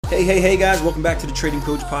Hey guys, welcome back to the Trading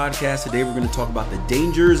Coach Podcast. Today we're going to talk about the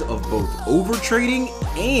dangers of both overtrading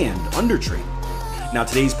and undertrading. Now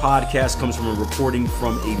today's podcast comes from a recording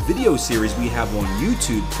from a video series we have on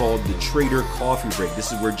YouTube called The Trader Coffee Break.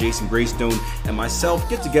 This is where Jason Greystone and myself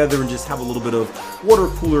get together and just have a little bit of water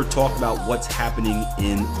cooler talk about what's happening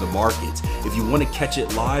in the markets. If you want to catch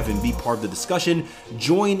it live and be part of the discussion,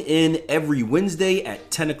 join in every Wednesday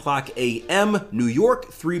at 10 o'clock a.m. New York,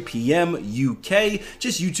 3 p.m. UK.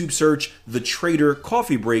 Just YouTube search The Trader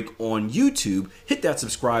Coffee Break on YouTube. Hit that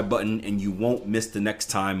subscribe button and you won't miss the next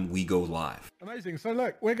time we go live. Amazing. So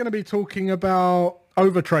look, we're going to be talking about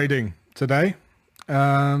overtrading today.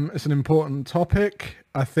 It's an important topic.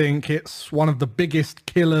 I think it's one of the biggest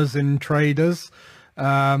killers in traders,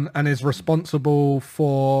 and is responsible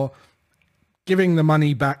for giving the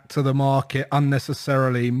money back to the market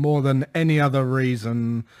unnecessarily more than any other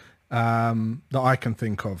reason that I can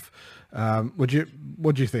think of. What do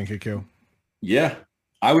you think, Akil? Yeah.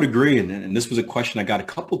 I would agree. And this was a question I got a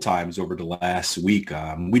couple times over the last week.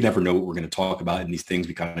 We never know what we're going to talk about in these things.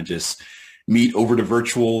 We kind of just meet over the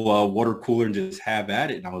virtual water cooler and just have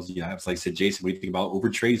at it. And I was like I said, Jason, what do you think about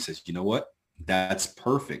overtrade? He says, you know what? That's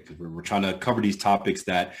perfect. We're trying to cover these topics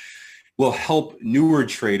that will help newer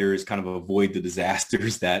traders kind of avoid the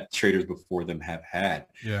disasters that traders before them have had.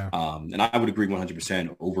 Yeah. And I would agree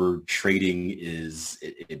 100%. Overtrading is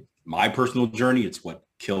my personal journey. It's what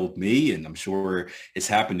killed me, and I'm sure it's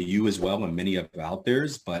happened to you as well and many of out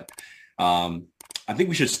there's. But I think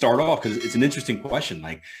we should start off because it's an interesting question.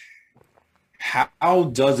 Like,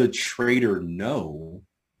 how does a trader know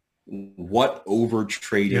what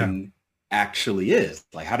overtrading actually is?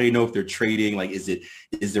 Like, how do you know if they're trading? Like, is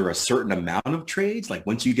there a certain amount of trades? Like,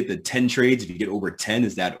 once you get the 10 trades, if you get over 10,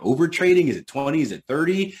 is that overtrading? Is it 20? Is it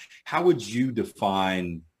 30? How would you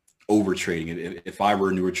define overtrading if I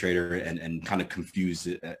were a newer trader and kind of confused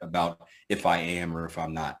about if I am or if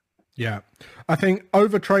I'm not? Yeah, I think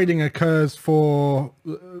overtrading occurs for,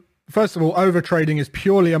 first of all, overtrading is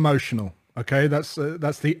purely emotional. Okay, that's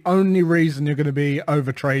the only reason you're going to be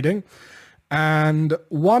overtrading. And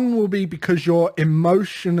one will be because your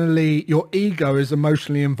ego is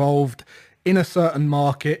emotionally involved in a certain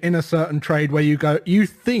market, in a certain trade where you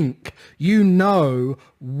think you know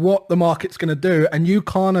what the market's going to do and you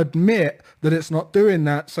can't admit that it's not doing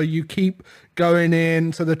that. So you keep going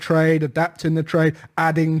into the trade, adapting the trade,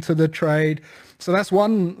 adding to the trade. So that's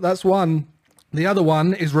one. The other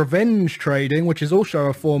one is revenge trading, which is also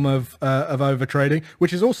a form of overtrading,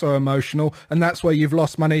 which is also emotional. And that's where you've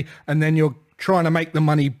lost money and then you're trying to make the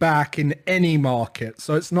money back in any market.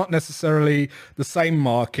 So it's not necessarily the same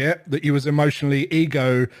market that you was emotionally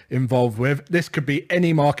ego involved with. This could be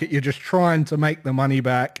any market. You're just trying to make the money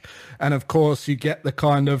back. And of course you get the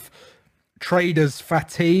kind of traders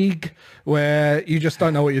fatigue where you just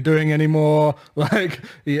don't know what you're doing anymore. Like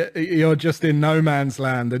you're just in no man's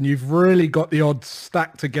land and you've really got the odds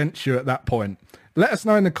stacked against you at that point. Let us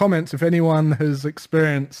know in the comments if anyone has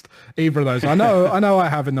experienced either of those. I know I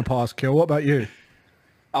have in the past, Kill. What about you?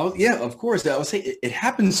 Yeah, of course. I would say it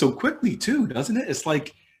happens so quickly too, doesn't it? It's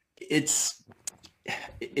like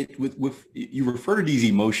with you refer to these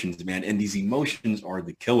emotions, man, and these emotions are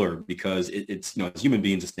the killer because it's as human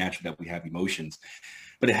beings, it's natural that we have emotions.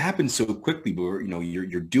 But it happens so quickly where,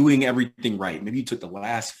 you're doing everything right. Maybe you took the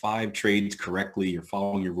last 5 trades correctly. You're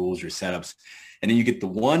following your rules, your setups. And then you get the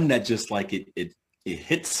one that just like it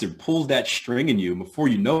hits or pulls that string in you. And before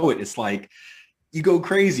you know it, it's like you go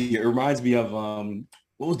crazy. It reminds me of,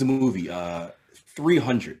 what was the movie?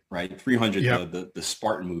 300, right? 300, yep. the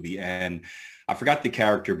Spartan movie. And I forgot the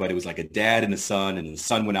character, but it was like a dad and a son, and the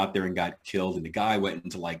son went out there and got killed. And the guy went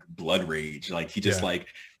into like blood rage. Like he just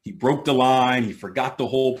he broke the line. He forgot the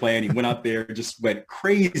whole plan. He went out there, just went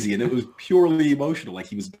crazy. And it was purely emotional. Like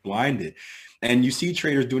he was blinded. And you see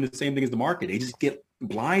traders doing the same thing as the market. They just get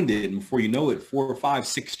blinded. And before you know it, 4 or 5,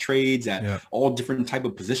 6 trades at all different type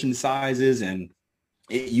of position sizes. And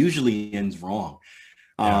it usually ends wrong.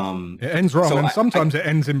 It ends wrong. And sometimes it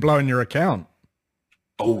ends in blowing your account.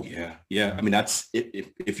 Oh, yeah. Yeah. I mean, that's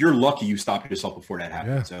if you're lucky, you stop yourself before that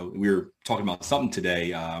happens. Yeah. So we were talking about something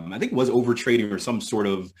today. I think it was overtrading or some sort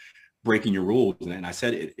of breaking your rules. And I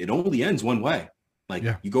said it only ends one way. Like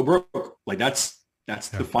you go broke. Like that's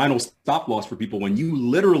the final stop loss for people when you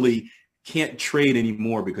literally can't trade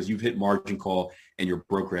anymore because you've hit margin call and your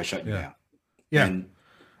broker has shut you down. Yeah. And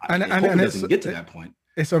it doesn't get to that point.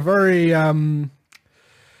 It's a very,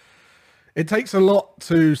 it takes a lot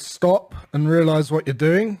to stop and realize what you're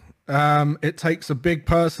doing. It takes a big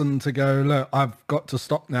person to go, look, I've got to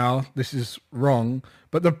stop now. This is wrong.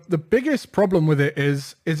 But the biggest problem with it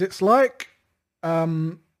is it's like,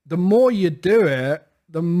 the more you do it,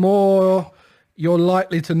 the more you're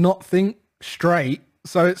likely to not think straight.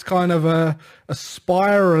 So it's kind of a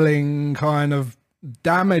spiraling, kind of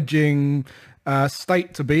damaging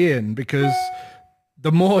state to be in, because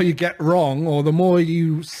the more you get wrong, or the more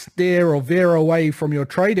you steer or veer away from your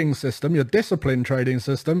trading system, your disciplined trading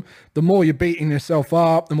system, the more you're beating yourself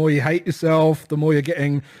up, the more you hate yourself, the more you're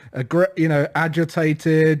getting,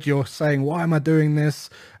 agitated. You're saying, why am I doing this?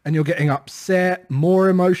 And you're getting upset. More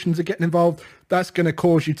emotions are getting involved. That's going to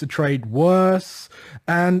cause you to trade worse.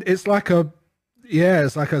 And it's like a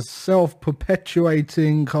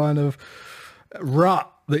self-perpetuating kind of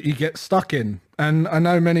rut that you get stuck in. And I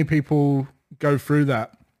know many people go through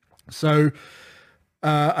that. So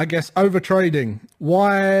I guess overtrading.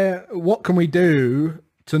 What can we do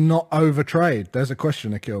to not overtrade? There's a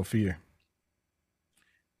question, Akil, for you.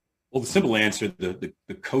 Well, the simple answer, the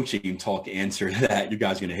coaching talk answer that you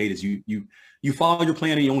guys are going to hate is you follow your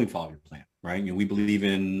plan and you only follow your plan, right? We believe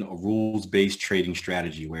in a rules-based trading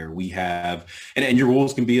strategy where we have, and your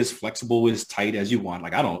rules can be as flexible, as tight as you want.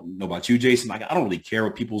 Like, I don't know about you, Jason. Like, I don't really care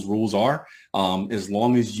what people's rules are. As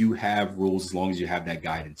long as you have rules, as long as you have that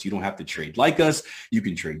guidance, you don't have to trade like us. You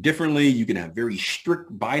can trade differently. You can have very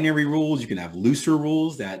strict binary rules. You can have looser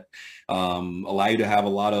rules that allow you to have a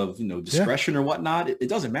lot of discretion or whatnot. It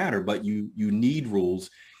doesn't matter, but you need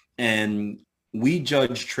rules. And we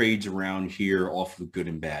judge trades around here off of good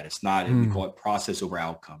and bad. It's not, we call it process over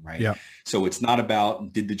outcome, right? Yeah. So it's not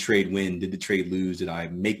about, did the trade win? Did the trade lose? Did I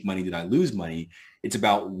make money? Did I lose money? It's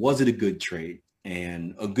about, was it a good trade?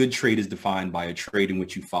 And a good trade is defined by a trade in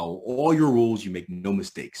which you follow all your rules. You make no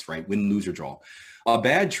mistakes, right? Win, lose, or draw. A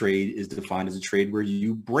bad trade is defined as a trade where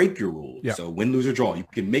you break your rules. Yeah. So win, lose, or draw. You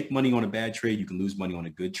can make money on a bad trade. You can lose money on a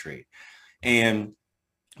good trade. And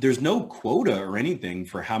there's no quota or anything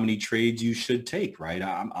for how many trades you should take, right?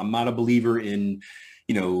 I'm not a believer in,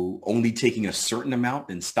 only taking a certain amount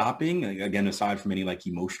and stopping, again, aside from any like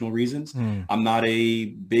emotional reasons. I'm not a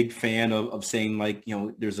big fan of saying like,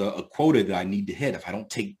 there's a quota that I need to hit. If I don't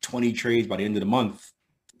take 20 trades by the end of the month,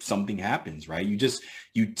 something happens, right?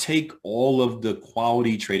 You take all of the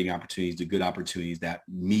quality trading opportunities, the good opportunities that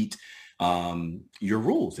meet your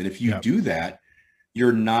rules. And if you do that,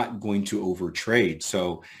 you're not going to overtrade.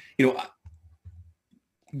 So,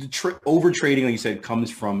 over trading, like you said, comes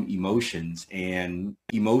from emotions, and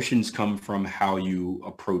emotions come from how you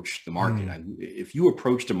approach the market. If you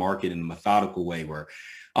approach the market in a methodical way where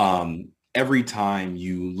every time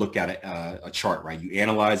you look at a chart, right, you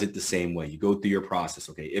analyze it the same way, you go through your process.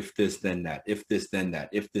 Okay, if this, then that, if this, then that,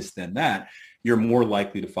 if this, then that, you're more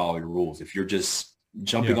likely to follow your rules. If you're just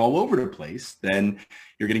jumping all over the place, then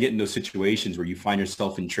you're going to get in those situations where you find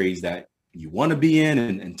yourself in trades that you want to be in.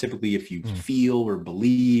 And typically if you feel or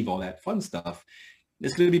believe all that fun stuff,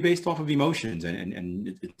 it's going to be based off of emotions,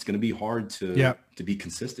 and it's going to be hard to be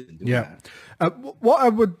consistent in doing that. What I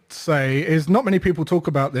would say is, not many people talk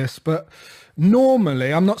about this, but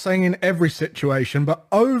normally, I'm not saying in every situation, but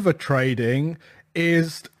over-trading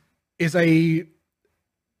is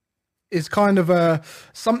kind of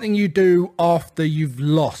something you do after you've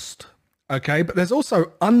lost. Okay, but there's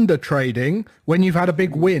also under trading when you've had a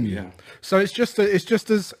big win. Yeah. So it's just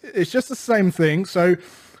the same thing. So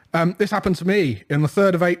this happened to me in the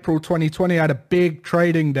 3rd of April 2020. I had a big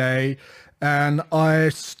trading day and I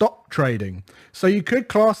stopped trading. So you could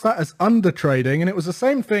class that as under trading, and it was the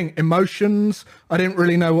same thing. Emotions. I didn't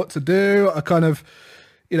really know what to do. I kind of,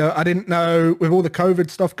 I didn't know, with all the COVID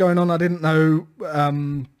stuff going on, I didn't know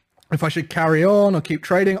if I should carry on or keep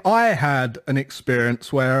trading. I had an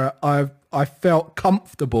experience where I felt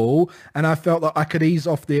comfortable and I felt that I could ease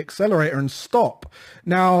off the accelerator and stop.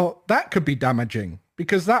 Now, that could be damaging,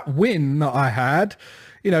 because that win that I had,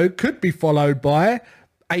 could be followed by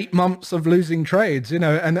 8 months of losing trades,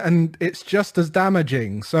 and it's just as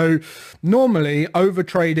damaging. So normally over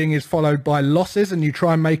trading is followed by losses and you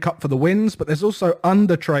try and make up for the wins, but there's also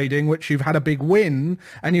under trading, which you've had a big win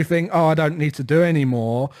and you think, oh, I don't need to do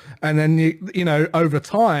anymore. And then, over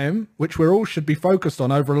time, which we all should be focused on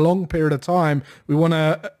over a long period of time, we want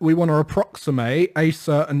to approximate a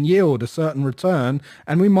certain yield, a certain return,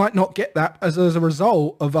 and we might not get that as a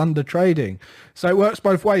result of under trading. So it works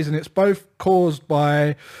both ways, and it's both caused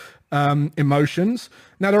by emotions.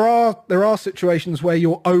 Now, there are situations where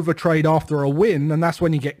you'll overtrade after a win, and that's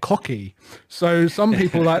when you get cocky. So some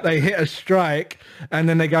people, like, they hit a strike and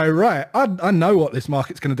then they go, right, I know what this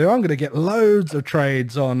market's going to do. I'm going to get loads of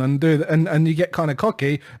trades on and do that. And you get kind of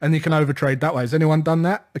cocky and you can overtrade that way. Has anyone done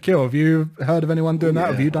that? Akil, have you heard of anyone doing that?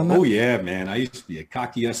 Have you done that? Oh yeah, man. I used to be a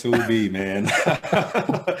cocky SOB, man.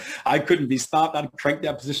 I couldn't be stopped. I'd crank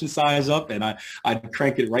that position size up and I'd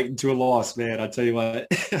crank it right into a loss, man. I tell you what.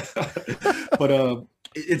 But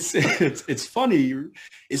it's funny.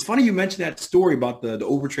 It's funny you mentioned that story about the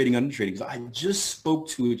over trading, under trading. Because I just spoke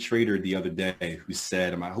to a trader the other day who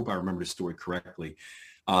said, and I hope I remember the story correctly.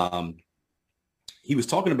 He was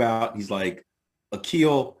talking about, he's like,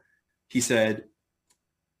 Akil, he said,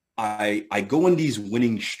 I go in these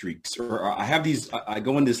winning streaks, or I have these, I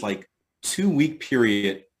go in this like 2 week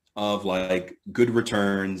period of like good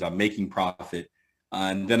returns. I'm making profit.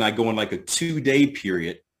 And then I go in like a 2 day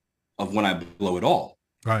period of when I blow it all.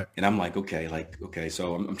 Right. And I'm like, okay.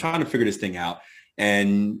 So I'm trying to figure this thing out.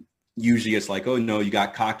 And usually it's like, oh no, you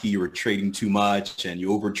got cocky, you were trading too much and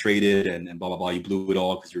you over traded and blah, blah, blah. You blew it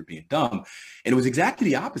all because you were being dumb. And it was exactly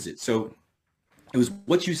the opposite. So it was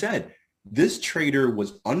what you said. This trader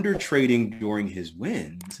was under trading during his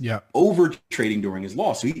wins, over trading during his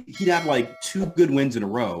loss. So he'd have like 2 good wins in a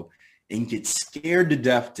row and get scared to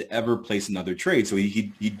death to ever place another trade. So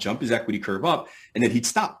he'd jump his equity curve up and then he'd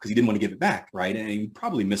stop because he didn't want to give it back, right? And he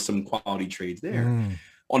probably missed some quality trades there.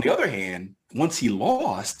 On the other hand, once he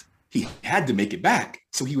lost, he had to make it back.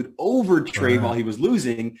 So he would over trade while he was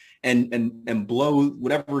losing and blow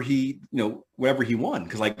whatever he won.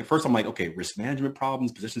 Because like at first I'm like, okay, risk management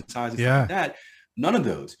problems, position size, stuff like that. None of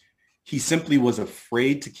those. He simply was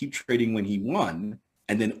afraid to keep trading when he won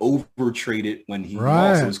and then over traded when he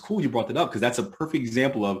lost. So it was cool you brought that up because that's a perfect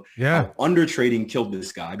example of how under trading killed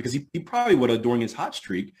this guy, because he probably would have, during his hot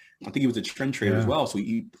streak, I think he was a trend trader as well. So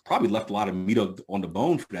he probably left a lot of meat on the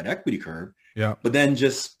bone for that equity curve. But then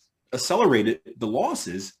just accelerated the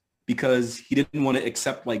losses because he didn't want to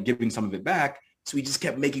accept like giving some of it back. So he just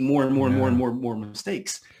kept making more and more and more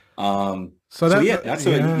mistakes. You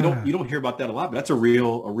don't hear about that a lot, but that's a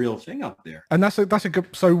real thing out there. And that's a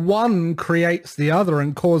good, so one creates the other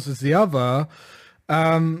and causes the other,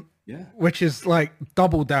 which is like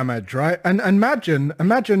double damage, right? And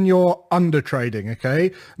imagine you're under trading.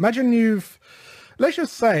 Okay. Imagine let's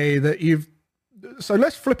just say that so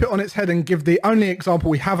let's flip it on its head and give the only example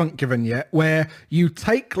we haven't given yet, where you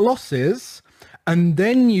take losses and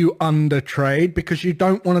then you under trade because you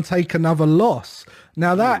don't want to take another loss.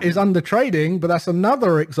 Now that is under trading, but that's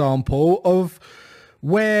another example of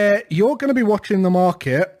where you're going to be watching the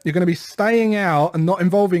market, you're going to be staying out and not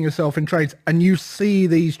involving yourself in trades, and you see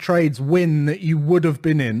these trades win that you would have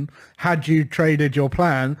been in had you traded your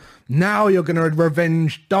plan. Now you're going to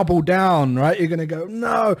revenge, double down, right? You're going to go,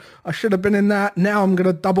 no, I should have been in that. Now I'm going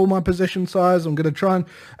to double my position size. I'm going to try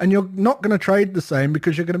and you're not going to trade the same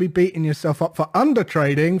because you're going to be beating yourself up for under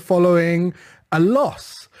trading following a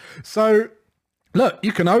loss. So look,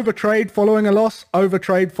 you can overtrade following a loss,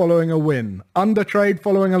 overtrade following a win, undertrade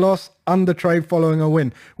following a loss, undertrade following a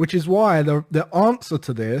win, which is why the answer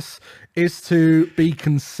to this is to be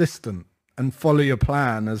consistent and follow your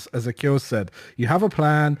plan. As Akil said, you have a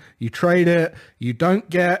plan, you trade it, you don't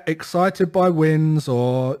get excited by wins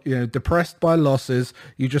or depressed by losses.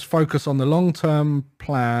 You just focus on the long-term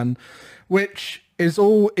plan, which is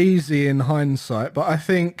all easy in hindsight. But I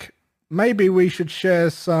think maybe we should share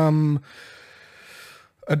some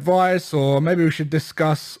advice, or maybe we should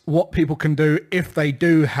discuss what people can do if they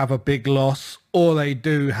do have a big loss or they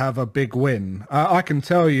do have a big win. I can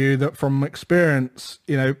tell you that from experience,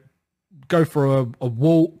 go for a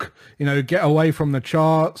walk, get away from the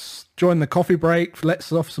charts, join the coffee break, let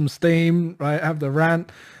off some steam, right? Have the rant.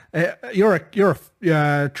 You're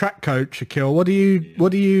a track coach, Akil. What do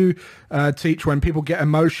you teach when people get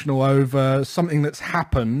emotional over something that's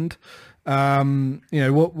happened? What's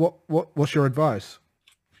your advice?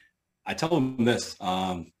 I tell them this.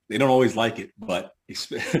 They don't always like it, but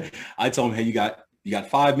I tell them, hey, you got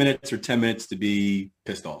 5 minutes or 10 minutes to be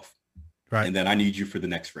pissed off, right? And then I need you for the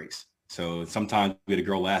next race. So sometimes we had a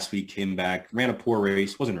girl last week, came back, ran a poor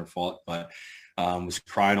race, wasn't her fault, but was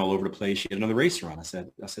crying all over the place. She had another race to run. I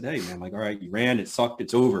said, hey, man, I'm like, all right, you ran, it sucked,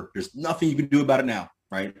 it's over. There's nothing you can do about it now,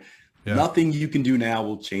 right? Nothing you can do now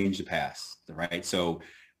will change the past, right? So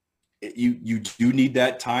you do need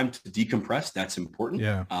that time to decompress. That's important.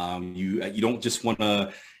 You don't just want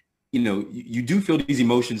to, you do feel these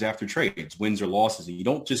emotions after trades, wins or losses, and you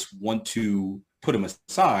don't just want to put them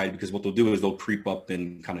aside, because what they'll do is they'll creep up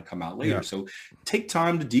and kind of come out later. So take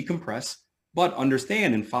time to decompress, but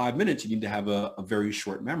understand in 5 minutes, you need to have a very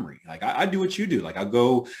short memory. Like I do what you do. Like I'll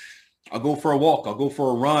go for a walk. I'll go for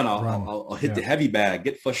a run. I'll hit the heavy bag,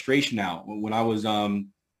 get frustration out. When I was,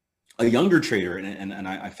 a younger trader, and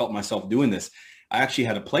I felt myself doing this, I actually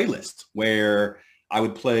had a playlist where I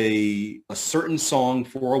would play a certain song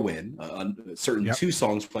for a win, a certain 2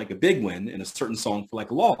 songs for like a big win, and a certain song for like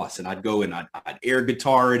a loss. And I'd go and I'd air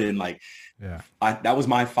guitar it, and like, that was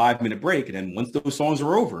my 5-minute break. And then once those songs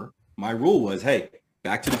were over, my rule was, hey,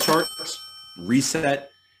 back to the charts, reset,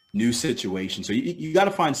 new situation. So you got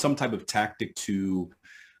to find some type of tactic to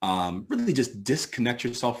really just disconnect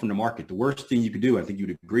yourself from the market. The worst thing you could do, I think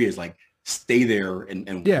you'd agree, is like stay there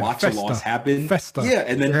and watch a loss happen. Yeah,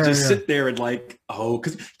 and then just sit there and like,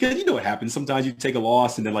 because you know what happens. Sometimes you take a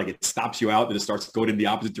loss and then like it stops you out and it starts going in the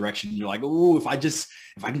opposite direction. And you're like, oh, if I can just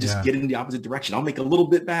get in the opposite direction, I'll make a little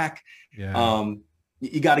bit back. Yeah.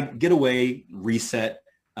 You got to get away, reset.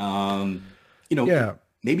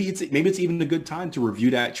 Maybe it's even a good time to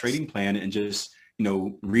review that trading plan and just,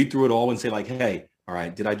 read through it all and say like, hey, all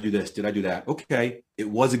right, did I do this? Did I do that? Okay, it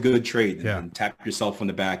was a good trade. And tap yourself on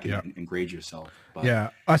the back and grade yourself.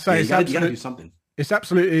 But, I say you got to do something. It's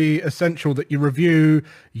absolutely essential that you review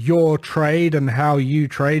your trade and how you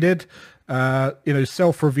traded.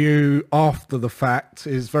 Self-review after the fact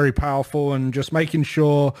is very powerful, and just making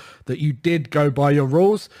sure that you did go by your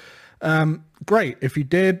rules. Great. If you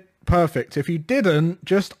did, perfect. If you didn't,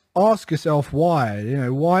 just ask yourself why.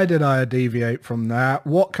 Why did I deviate from that?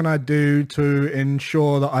 What can I do to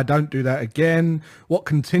ensure that I don't do that again? What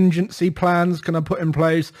contingency plans can I put in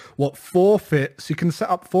place? What forfeits? You can set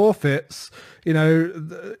up forfeits,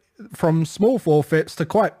 from small forfeits to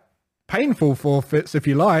quite painful forfeits, if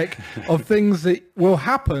you like, of things that will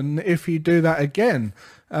happen if you do that again.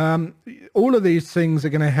 All of these things are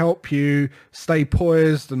going to help you stay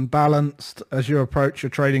poised and balanced as you approach your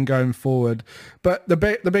trading going forward. But the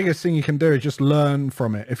biggest thing you can do is just learn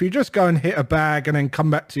from it. If you just go and hit a bag and then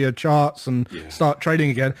come back to your charts and start trading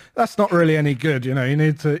again, that's not really any good. You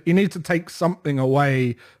need to take something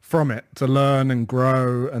away from it to learn and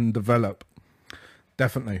grow and develop.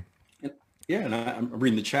 Definitely. Yeah, and I'm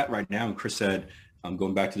reading the chat right now, and Chris said, I'm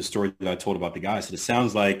going back to the story that I told about the guy. So it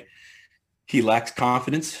sounds like he lacks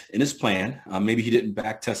confidence in his plan. Maybe he didn't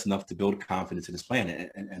back test enough to build confidence in his plan.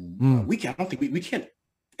 And we can't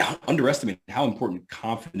underestimate how important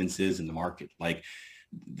confidence is in the market. Like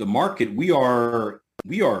the market, we are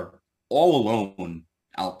all alone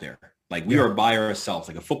out there. Like we are by ourselves.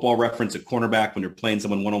 Like a football reference, a cornerback, when they're playing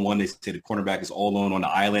someone one-on-one, they say the cornerback is all alone on the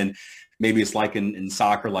island. Maybe it's like in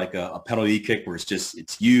soccer, like a penalty kick where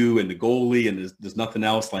it's you and the goalie and there's nothing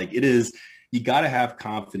else. Like it is, you got to have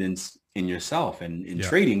confidence in yourself. And in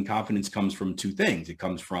trading, confidence comes from two things. It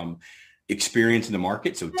comes from experience in the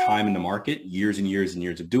market. So time in the market, years and years and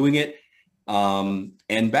years of doing it,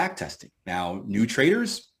 and back testing. Now, new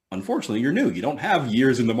traders, unfortunately, you're new. You don't have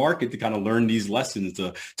years in the market to kind of learn these lessons,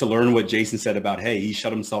 to learn what Jason said about, hey, he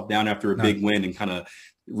shut himself down after a big win and kind of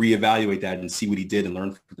reevaluate that and see what he did and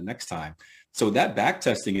learn for the next time. So that back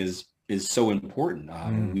testing is so important.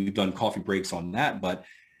 We've done coffee breaks on that, but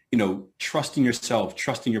trusting yourself,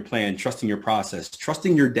 trusting your plan, trusting your process,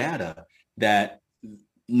 trusting your data, that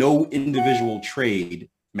no individual trade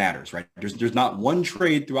matters, right? There's not one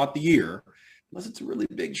trade throughout the year, unless it's a really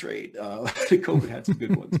big trade. COVID had some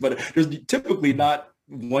good ones, but there's typically not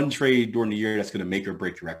one trade during the year that's going to make or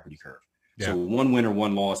break your equity curve. So one win or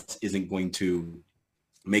one loss isn't going to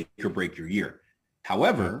make or break your year.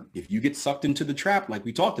 However, if you get sucked into the trap, like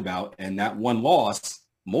we talked about, and that one loss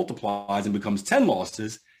multiplies and becomes 10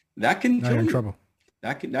 losses, that can kill you. Trouble.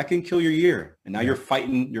 That can kill your year. And now you're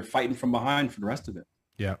fighting from behind for the rest of it.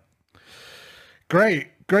 Yeah.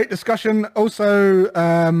 Great discussion. Also,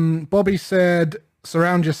 Bobby said,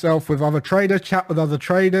 surround yourself with other traders, chat with other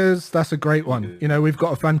traders. That's a great one. We've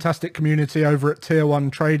got a fantastic community over at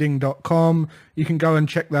tier1trading.com. You can go and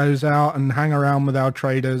check those out and hang around with our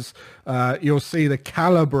traders. You'll see the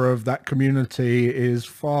caliber of that community is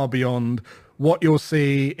far beyond what you'll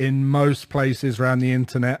see in most places around the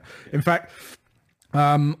internet. In fact,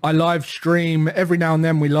 I live stream every now and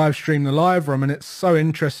then. We live stream the live room, and it's so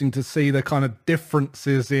interesting to see the kind of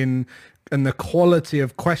differences in the quality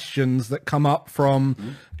of questions that come up from,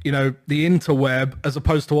 the interweb, as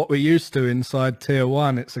opposed to what we're used to inside Tier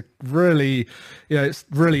 1. It's it's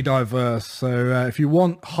really diverse. So if you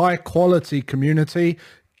want high quality community,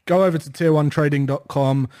 go over to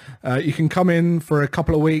tier1trading.com. You can come in for a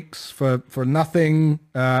couple of weeks for nothing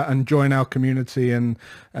and join our community, and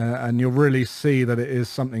you'll really see that it is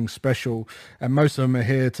something special. And most of them are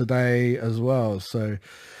here today as well. So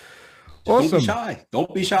awesome.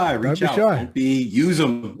 Don't be shy. Reach out. Use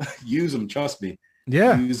them. Use them. Trust me.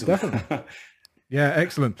 Yeah, definitely. Yeah,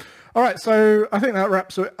 excellent. All right. So I think that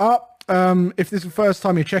wraps it up. If this is the first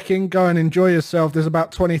time you're checking, go and enjoy yourself. There's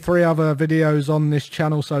about 23 other videos on this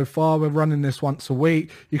channel so far. We're running this once a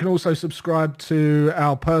week. You can also subscribe to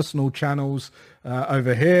our personal channels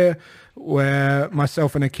over here, where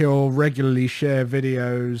myself and Akil regularly share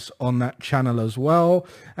videos on that channel as well.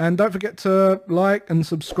 And don't forget to like and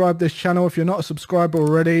subscribe this channel. If you're not a subscriber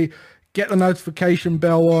already, Get the notification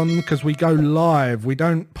bell on because we go live. We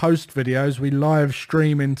don't post videos. We live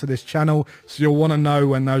stream into this channel. So you'll want to know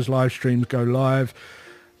when those live streams go live.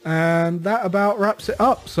 And that about wraps it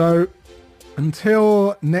up. So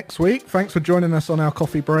until next week, thanks for joining us on our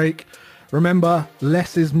coffee break. Remember,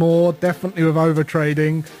 less is more, definitely with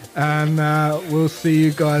overtrading, and we'll see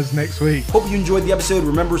you guys next week. Hope you enjoyed the episode.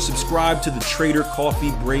 Remember, subscribe to the Trader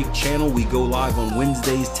Coffee Break channel. We go live on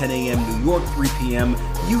Wednesdays, 10 a.m. New York, 3 p.m.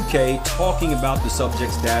 UK, talking about the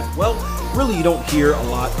subjects that, well, really you don't hear a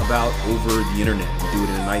lot about over the internet. We do it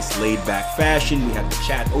in a nice laid-back fashion. We have the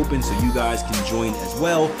chat open so you guys can join as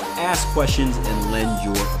well, ask questions, and lend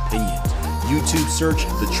your opinions. YouTube search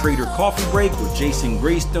The Trader Coffee Break with Jason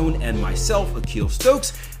Greystone and myself, Akil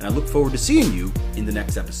Stokes, and I look forward to seeing you in the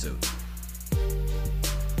next episode.